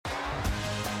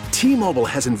T-Mobile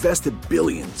has invested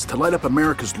billions to light up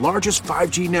America's largest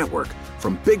 5G network,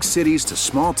 from big cities to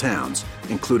small towns,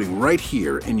 including right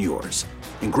here in yours.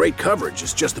 And great coverage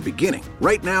is just the beginning.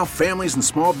 Right now, families and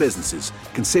small businesses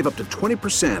can save up to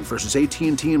 20% versus AT&T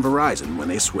and Verizon when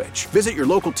they switch. Visit your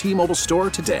local T-Mobile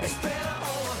store today.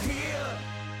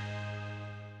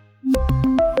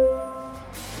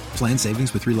 Plan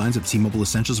savings with 3 lines of T-Mobile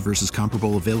Essentials versus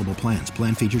comparable available plans.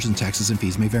 Plan features and taxes and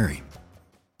fees may vary.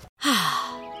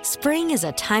 Spring is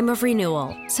a time of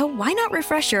renewal, so why not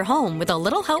refresh your home with a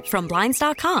little help from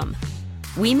Blinds.com?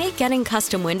 We make getting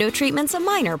custom window treatments a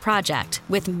minor project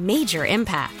with major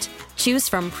impact. Choose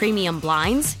from premium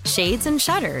blinds, shades, and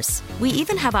shutters. We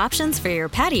even have options for your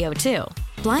patio, too.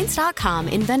 Blinds.com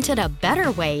invented a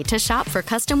better way to shop for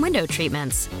custom window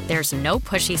treatments. There's no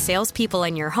pushy salespeople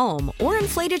in your home or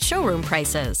inflated showroom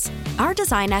prices. Our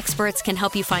design experts can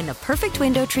help you find the perfect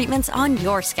window treatments on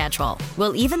your schedule.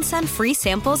 We'll even send free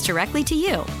samples directly to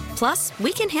you. Plus,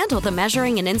 we can handle the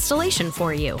measuring and installation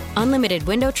for you. Unlimited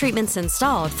window treatments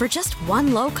installed for just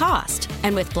one low cost.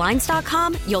 And with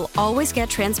Blinds.com, you'll always get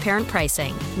transparent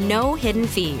pricing. No hidden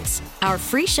fees. Our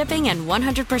free shipping and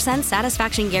 100%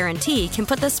 satisfaction guarantee can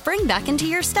put the spring back into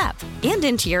your step and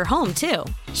into your home, too.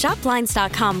 Shop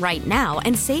Blinds.com right now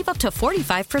and save up to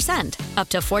 45%. Up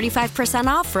to 45%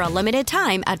 off for a limited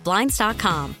time at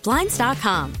Blinds.com.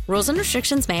 Blinds.com. Rules and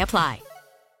restrictions may apply.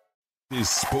 Is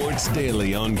Sports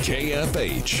Daily on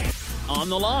KFH. On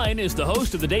the line is the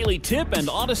host of the Daily Tip and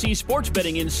Odyssey sports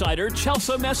betting insider,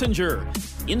 Chelsea Messenger.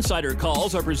 Insider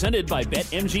calls are presented by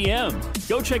BetMGM.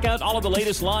 Go check out all of the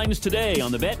latest lines today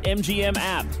on the BetMGM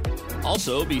app.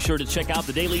 Also, be sure to check out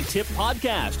the Daily Tip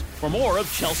podcast for more of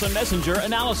Chelsea Messenger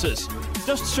analysis.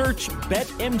 Just search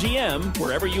BetMGM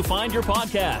wherever you find your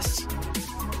podcasts.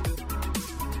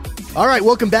 All right,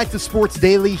 welcome back to Sports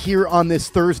Daily here on this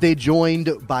Thursday, joined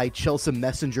by Chelsea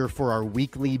Messenger for our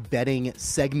weekly betting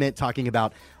segment, talking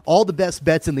about all the best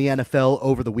bets in the NFL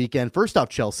over the weekend. First off,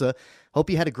 Chelsea, hope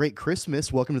you had a great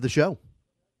Christmas. Welcome to the show.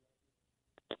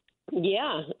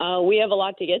 Yeah, we have a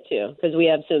lot to get to because we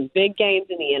have some big games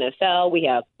in the NFL. We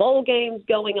have bowl games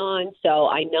going on, so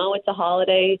I know it's a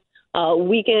holiday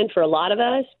weekend for a lot of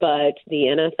us, but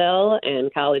the NFL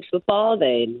and college football,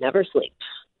 they never sleep.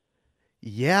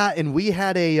 Yeah, and we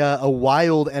had a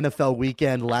wild NFL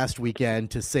weekend last weekend,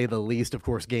 to say the least. Of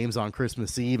course, games on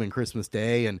Christmas Eve and Christmas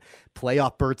Day, and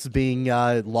playoff berths being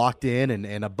locked in,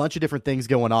 and a bunch of different things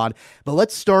going on. But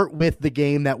let's start with the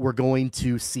game that we're going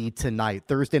to see tonight,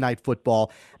 Thursday Night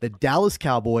Football. The Dallas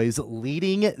Cowboys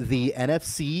leading the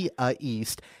NFC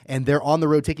East, and they're on the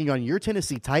road taking on your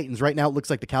Tennessee Titans. Right now, it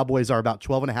looks like the Cowboys are about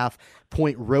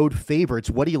 12.5-point road favorites.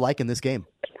 What do you like in this game?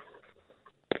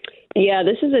 Yeah,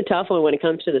 this is a tough one when it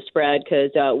comes to the spread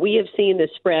because we have seen the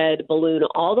spread balloon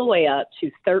all the way up to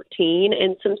 13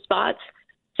 in some spots.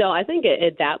 So I think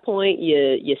at that point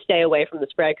you stay away from the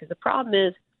spread because the problem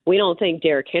is we don't think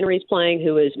Derrick Henry's playing,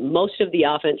 who is most of the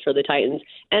offense for the Titans.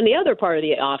 And the other part of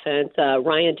the offense,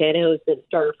 Ryan Tannehill, has been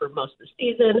starter for most of the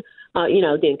season,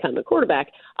 the incumbent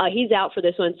quarterback. He's out for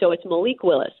this one, so it's Malik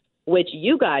Willis, which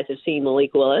you guys have seen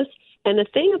Malik Willis. And the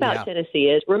thing about Tennessee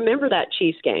is, remember that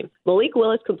Chiefs game. Malik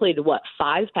Willis completed,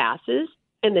 5 passes?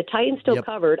 And the Titans still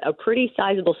covered a pretty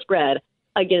sizable spread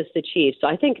against the Chiefs. So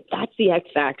I think that's the X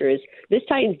factor is this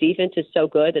Titans defense is so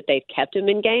good that they've kept him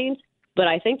in games. But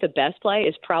I think the best play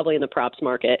is probably in the props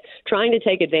market, trying to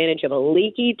take advantage of a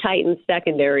leaky Titans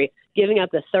secondary, giving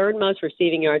up the third most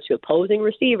receiving yards to opposing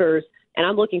receivers. And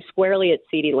I'm looking squarely at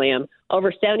CeeDee Lamb,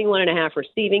 over 71.5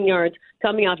 receiving yards,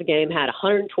 coming off a game, had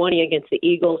 120 against the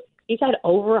Eagles. He's had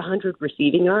over 100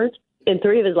 receiving yards in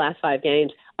 3 of his last 5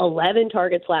 games, 11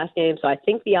 targets last game. So I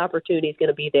think the opportunity is going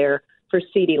to be there for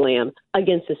CeeDee Lamb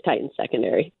against this Titans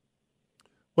secondary.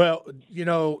 Well,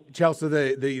 Chelsea,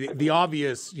 the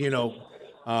obvious,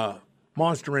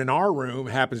 monster in our room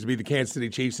happens to be the Kansas City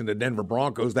Chiefs and the Denver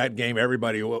Broncos. That game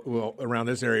everybody will around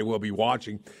this area will be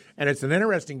watching. And it's an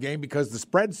interesting game because the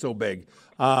spread's so big.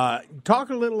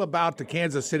 Talk a little about the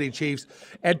Kansas City Chiefs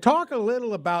and talk a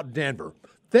little about Denver.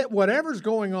 That whatever's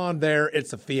going on there,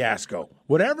 it's a fiasco.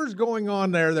 Whatever's going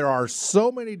on there, there are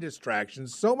so many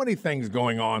distractions, so many things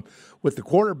going on with the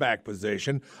quarterback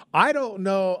position. I don't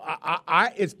know.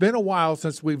 It's been a while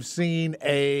since we've seen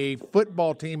a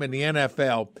football team in the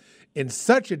NFL in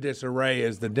such a disarray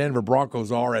as the Denver Broncos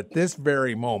are at this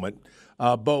very moment,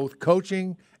 both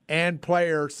coaching and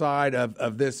player side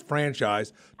of this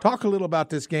franchise. Talk a little about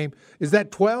this game. Is that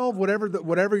 12,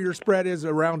 whatever your spread is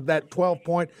around that 12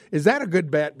 point, is that a good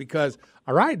bet? Because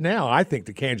right now I think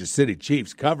the Kansas City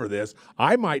Chiefs cover this.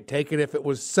 I might take it if it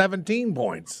was 17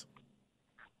 points.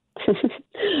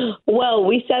 Well,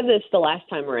 we said this the last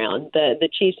time around. The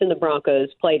Chiefs and the Broncos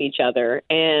played each other,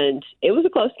 and it was a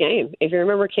close game. If you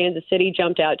remember, Kansas City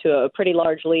jumped out to a pretty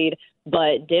large lead,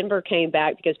 but Denver came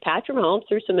back because Patrick Mahomes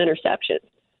threw some interceptions.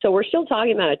 So we're still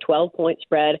talking about a 12-point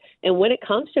spread. And when it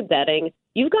comes to betting,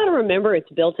 you've got to remember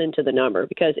it's built into the number,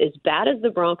 because as bad as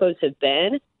the Broncos have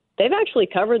been, they've actually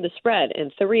covered the spread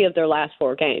in 3 of their last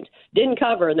 4 games. Didn't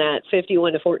cover in that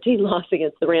 51-14 loss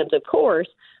against the Rams, of course,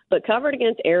 but covered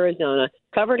against Arizona,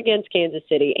 covered against Kansas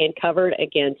City, and covered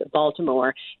against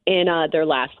Baltimore in their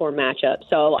last 4 matchups.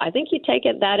 So I think you take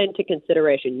that into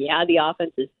consideration. Yeah, the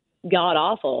offense is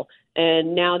god-awful,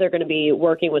 and now they're going to be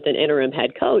working with an interim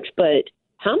head coach, but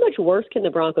how much worse can the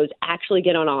Broncos actually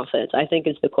get on offense, I think,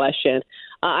 is the question.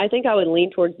 I think I would lean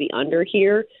towards the under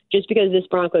here, just because this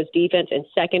Broncos defense and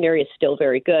secondary is still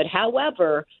very good.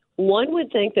 However, one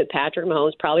would think that Patrick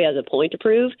Mahomes probably has a point to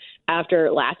prove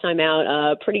after last time out.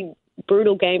 A pretty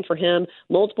brutal game for him,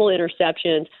 multiple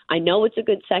interceptions. I know it's a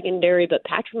good secondary, but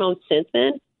Patrick Mahomes since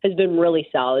then has been really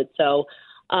solid. So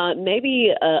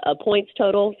maybe a points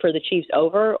total for the Chiefs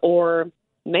over, or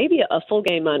maybe a full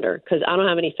game under, because I don't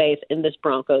have any faith in this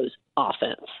Broncos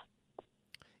offense.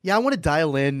 Yeah, I want to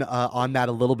dial in on that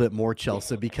a little bit more,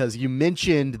 Chelsea, because you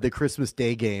mentioned the Christmas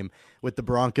Day game with the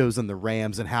Broncos and the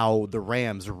Rams and how the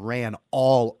Rams ran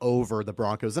all over the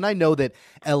Broncos. And I know that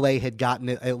LA had gotten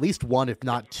at least 1, if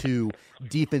not 2,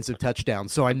 defensive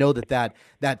touchdowns. So I know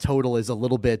that total is a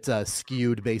little bit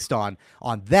skewed based on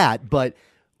that. But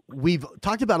we've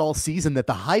talked about all season that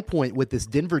the high point with this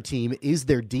Denver team is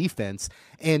their defense.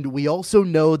 And we also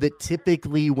know that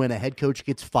typically when a head coach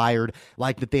gets fired,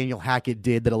 like Nathaniel Hackett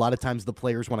did, that a lot of times the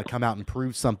players want to come out and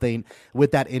prove something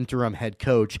with that interim head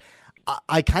coach.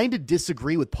 I kind of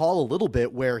disagree with Paul a little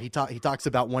bit, where he talks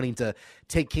about wanting to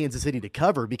take Kansas City to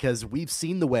cover, because we've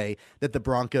seen the way that the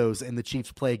Broncos and the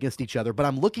Chiefs play against each other. But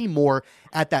I'm looking more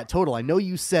at that total. I know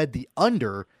you said the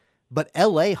under, but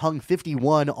LA hung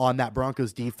 51 on that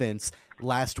Broncos defense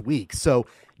last week. So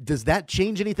does that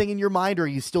change anything in your mind, or are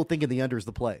you still thinking the under is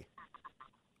the play?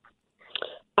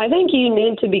 I think you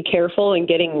need to be careful in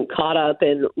getting caught up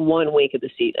in 1 week of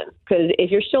the season, because if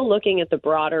you're still looking at the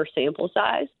broader sample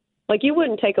size, like, you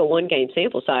wouldn't take a 1-game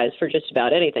sample size for just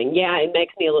about anything. Yeah, it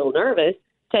makes me a little nervous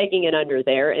taking it under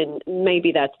there, and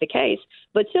maybe that's the case.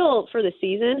 But still, for the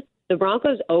season, the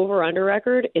Broncos over-under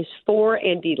record is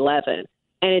 4-11.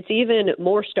 And it's even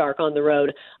more stark on the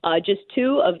road. Just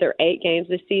 2 of their 8 games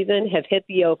this season have hit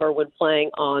the over when playing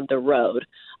on the road.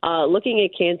 Looking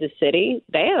at Kansas City,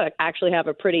 they actually have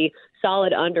a pretty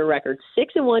solid under record,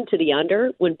 6-1 to the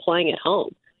under when playing at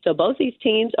home. So both these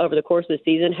teams over the course of the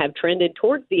season have trended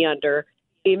towards the under,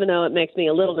 even though it makes me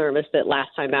a little nervous that last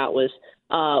time out was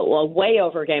a way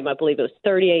over game. I believe it was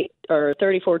 38 or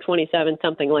 34-27,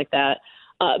 something like that.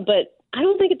 But I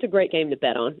don't think it's a great game to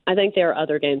bet on. I think there are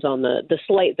other games on the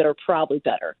slate that are probably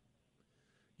better.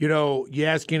 You know, you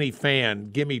ask any fan,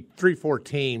 give me 3-4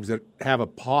 teams that have a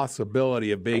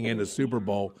possibility of being in the Super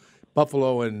Bowl.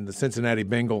 Buffalo and the Cincinnati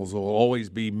Bengals will always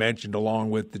be mentioned, along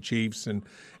with the Chiefs and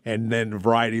then a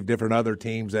variety of different other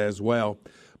teams as well.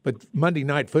 But Monday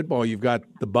Night Football, you've got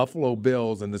the Buffalo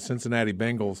Bills and the Cincinnati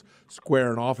Bengals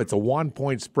squaring off. It's a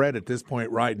 1-point spread at this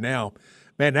point right now.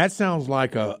 Man, that sounds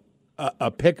like a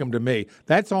pick 'em to me.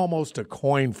 That's almost a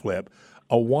coin flip,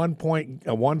 a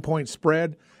 1-point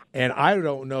spread, and I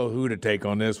don't know who to take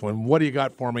on this one. What do you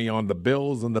got for me on the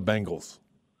Bills and the Bengals?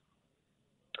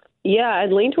 Yeah,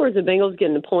 I'd lean towards the Bengals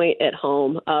getting a point at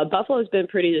home. Buffalo's been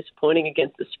pretty disappointing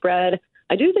against the spread.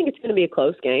 I do think it's going to be a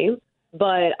close game,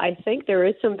 but I think there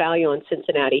is some value on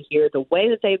Cincinnati here, the way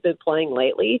that they've been playing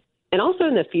lately, and also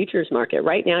in the futures market.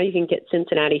 Right now you can get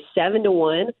Cincinnati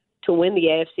 7-1 to win the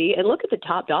AFC. And look at the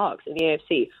top dogs in the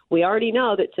AFC. We already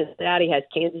know that Cincinnati has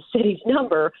Kansas City's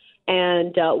number,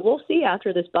 and we'll see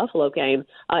after this Buffalo game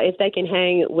if they can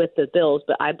hang with the Bills.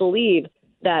 But I believe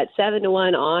that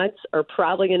 7-1 odds are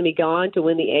probably going to be gone to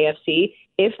win the AFC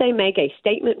if they make a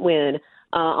statement win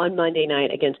on Monday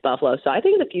night against Buffalo. So I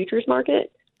think in the futures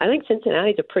market, I think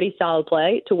Cincinnati's a pretty solid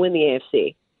play to win the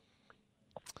AFC.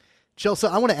 Chelsea,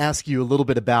 I want to ask you a little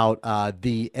bit about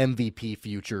the MVP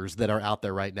futures that are out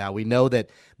there right now. We know that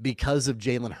because of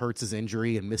Jalen Hurts'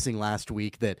 injury and missing last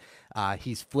week, that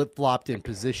he's flip-flopped in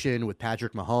position with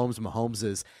Patrick Mahomes. Mahomes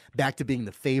is back to being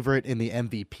the favorite in the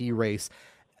MVP race.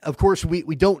 Of course,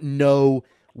 we don't know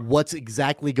what's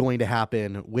exactly going to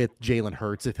happen with Jalen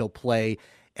Hurts, if he'll play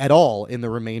at all in the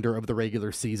remainder of the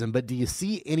regular season. But do you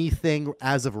see anything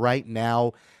as of right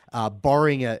now,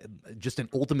 barring just an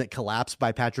ultimate collapse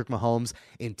by Patrick Mahomes,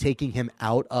 in taking him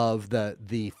out of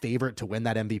the favorite to win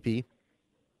that MVP?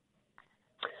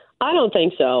 I don't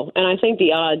think so. And I think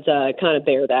the odds kind of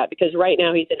bear that because right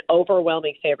now he's an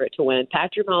overwhelming favorite to win.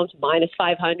 Patrick Mahomes minus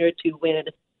 500 to win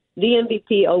the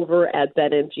MVP over at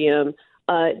BetMGM.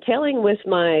 Tailing with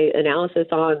my analysis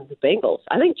on the Bengals,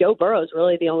 I think Joe Burrow is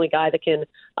really the only guy that can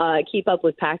keep up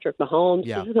with Patrick Mahomes.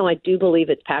 Yeah. Even though I do believe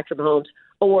it's Patrick Mahomes'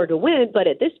 award to win, but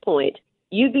at this point,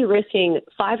 you'd be risking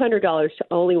 $500 to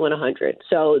only win $100.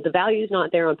 So the value is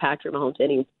not there on Patrick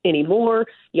Mahomes anymore.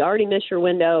 You already missed your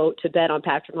window to bet on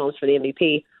Patrick Mahomes for the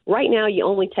MVP. Right now, you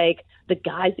only take the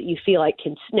guys that you feel like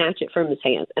can snatch it from his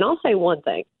hands. And I'll say one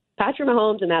thing. Patrick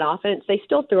Mahomes and that offense, they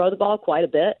still throw the ball quite a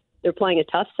bit. They're playing a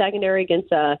tough secondary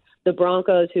against the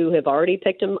Broncos, who have already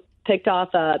picked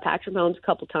off Patrick Mahomes a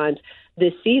couple times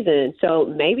this season. So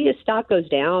maybe his stock goes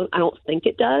down. I don't think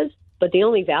it does. But the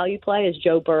only value play is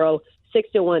Joe Burrow,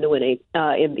 6-1 to win a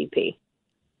MVP.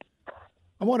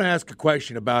 I want to ask a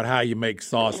question about how you make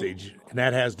sausage, and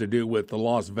that has to do with the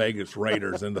Las Vegas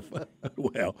Raiders and the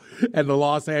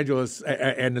Los Angeles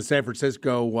and the San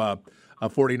Francisco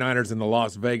 49ers and the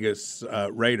Las Vegas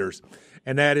Raiders.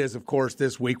 And that is, of course,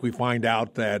 this week we find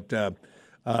out that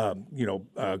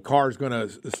Carr's going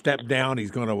to step down.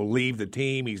 He's going to leave the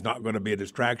team. He's not going to be a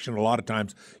distraction. A lot of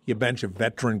times you bench a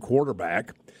veteran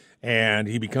quarterback, and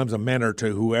he becomes a mentor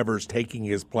to whoever's taking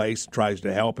his place, tries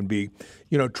to help and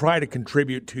try to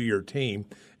contribute to your team.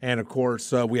 And, of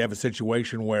course, we have a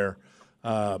situation where,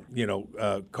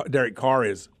 Derek Carr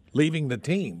is leaving the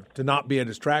team to not be a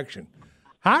distraction.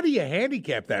 How do you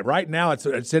handicap that? Right now it's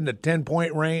in the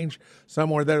 10-point range.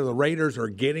 Somewhere there the Raiders are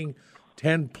getting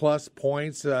 10-plus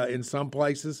points in some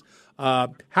places. How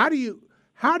do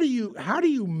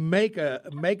you make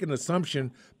an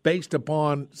assumption based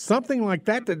upon something like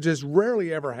that just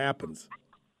rarely ever happens?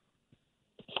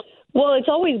 Well, it's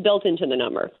always built into the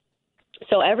number.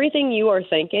 So everything you are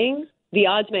thinking, the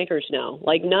odds makers know.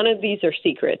 Like, none of these are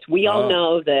secrets. We all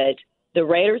know that the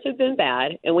Raiders have been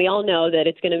bad, and we all know that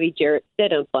it's going to be Jarrett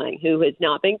Stidham playing, who has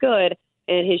not been good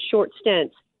in his short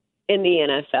stints in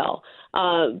the NFL.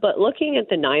 But looking at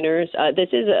the Niners, this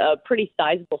is a pretty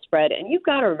sizable spread. And you've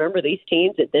got to remember these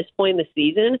teams at this point in the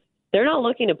season, they're not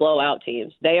looking to blow out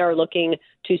teams. They are looking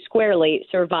to squarely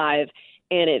survive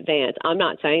and advance. I'm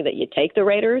not saying that you take the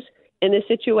Raiders in this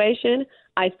situation.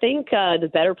 I think the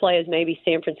better play is maybe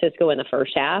San Francisco in the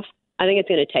first half. I think it's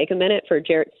going to take a minute for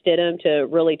Jarrett Stidham to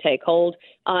really take hold.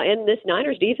 And this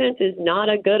Niners defense is not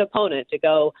a good opponent to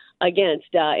go against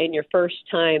in your first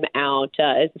time out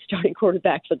as the starting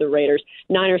quarterback for the Raiders.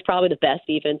 Niners probably the best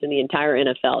defense in the entire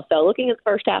NFL. So looking at the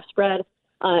first half spread,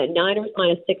 Niners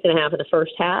minus 6.5 in the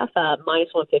first half, minus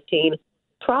 115,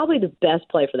 probably the best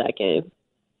play for that game.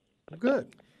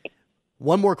 Good.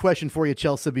 One more question for you,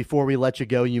 Chelsea, before we let you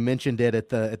go. You mentioned it at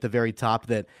the very top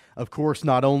that, of course,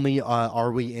 not only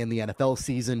are we in the NFL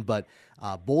season, but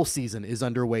bowl season is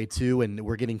underway too, and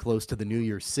we're getting close to the New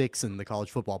Year's Six and the college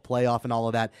football playoff and all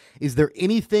of that. Is there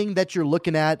anything that you're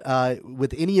looking at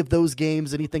with any of those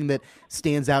games, anything that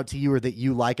stands out to you or that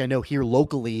you like? I know here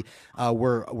locally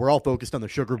we're all focused on the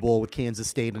Sugar Bowl with Kansas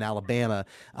State and Alabama,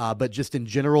 but just in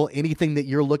general, anything that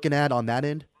you're looking at on that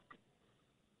end?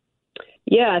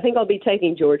 Yeah, I think I'll be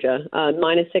taking Georgia,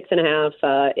 minus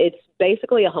 6.5. It's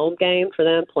basically a home game for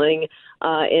them playing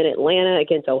in Atlanta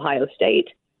against Ohio State.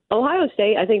 Ohio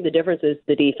State, I think the difference is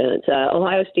the defense.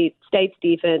 Ohio State's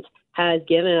defense has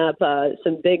given up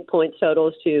some big point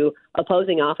totals to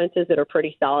opposing offenses that are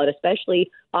pretty solid,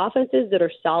 especially offenses that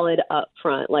are solid up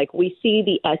front. Like, we see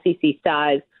the SEC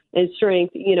size and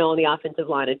strength, on the offensive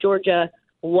line of Georgia.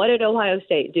 What did Ohio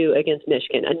State do against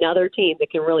Michigan? Another team that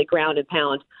can really ground and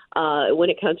pound when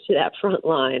it comes to that front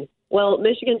line. Well,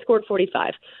 Michigan scored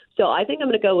 45. So I think I'm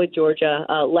going to go with Georgia,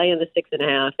 laying the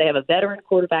 6.5. They have a veteran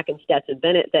quarterback in Stetson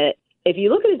Bennett that, if you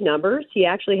look at his numbers, he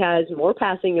actually has more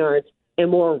passing yards and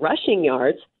more rushing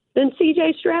yards than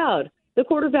C.J. Stroud, the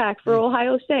quarterback for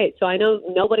Ohio State. So I know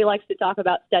nobody likes to talk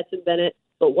about Stetson Bennett,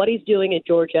 but what he's doing at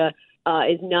Georgia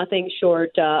is nothing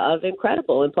short of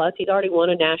incredible. And plus, he's already won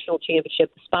a national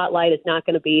championship. The spotlight is not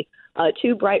going to be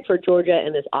too bright for Georgia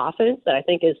in this offense that I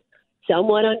think is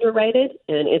somewhat underrated,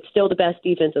 and it's still the best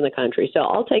defense in the country. So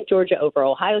I'll take Georgia over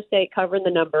Ohio State, covering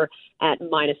the number at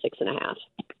minus 6.5.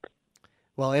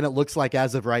 Well, and it looks like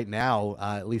as of right now,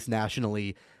 at least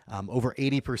nationally, over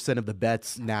 80% of the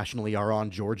bets nationally are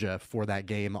on Georgia for that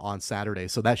game on Saturday.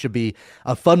 So that should be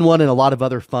a fun one, and a lot of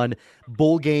other fun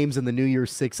bowl games in the New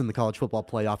Year's Six and the college football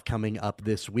playoff coming up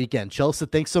this weekend. Chelsea,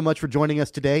 thanks so much for joining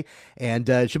us today, and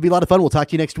it should be a lot of fun. We'll talk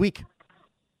to you next week.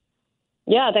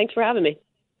 Yeah, thanks for having me.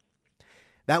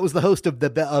 That was the host of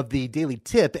the Daily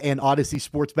Tip and Odyssey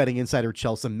sports betting insider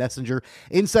Chelsea Messenger.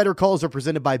 Insider calls are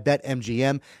presented by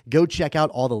BetMGM. Go check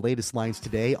out all the latest lines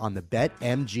today on the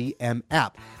BetMGM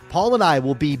app. Paul and I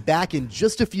will be back in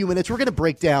just a few minutes. We're going to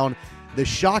break down the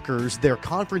Shockers, their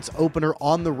conference opener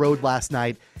on the road last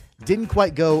night. Didn't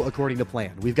quite go according to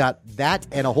plan. We've got that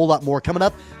and a whole lot more coming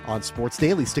up on Sports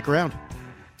Daily. Stick around.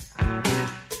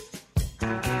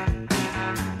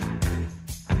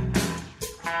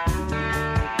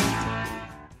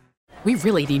 We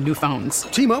really need new phones.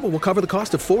 T-Mobile will cover the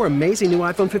cost of 4 amazing new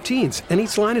iPhone 15s, and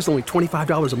each line is only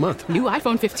 $25 a month. New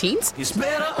iPhone 15s? It's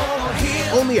better over here.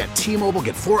 Only at T-Mobile,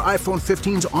 get 4 iPhone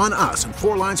 15s on us and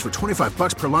 4 lines for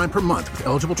 $25 per line per month with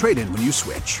eligible trade-in when you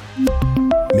switch.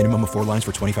 Minimum of 4 lines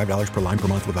for $25 per line per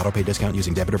month with autopay discount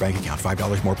using debit or bank account.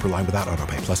 $5 more per line without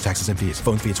autopay, plus taxes and fees.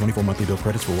 Phone fee at 24 monthly bill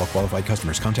credits for well-qualified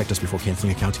customers. Contact us before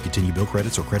canceling account to continue bill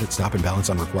credits or credit stop and balance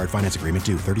on required finance agreement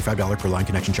due. $35 per line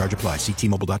connection charge applies. See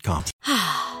T-Mobile.com.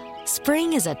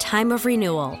 Spring is a time of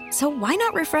renewal, so why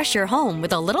not refresh your home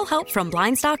with a little help from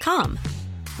Blinds.com?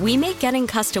 We make getting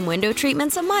custom window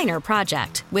treatments a minor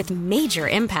project with major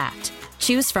impact.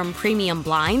 Choose from premium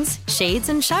blinds, shades,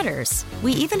 and shutters.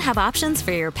 We even have options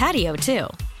for your patio, too.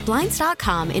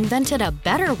 Blinds.com invented a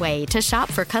better way to shop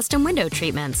for custom window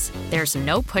treatments. There's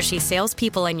no pushy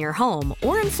salespeople in your home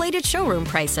or inflated showroom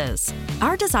prices.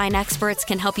 Our design experts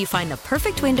can help you find the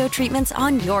perfect window treatments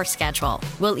on your schedule.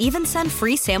 We'll even send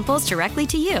free samples directly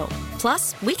to you.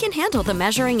 Plus, we can handle the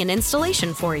measuring and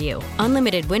installation for you.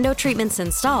 Unlimited window treatments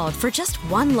installed for just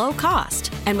one low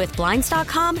cost. And with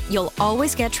Blinds.com, you'll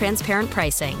always get transparent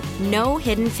pricing. No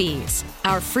hidden fees.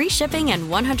 Our free shipping and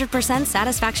 100%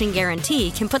 satisfaction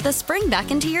guarantee can put the spring back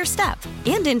into your step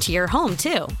and into your home,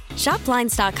 too. Shop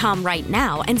Blinds.com right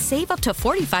now and save up to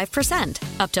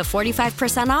 45%. Up to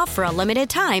 45% off for a limited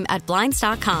time at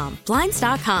Blinds.com.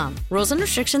 Blinds.com. Rules and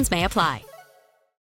restrictions may apply.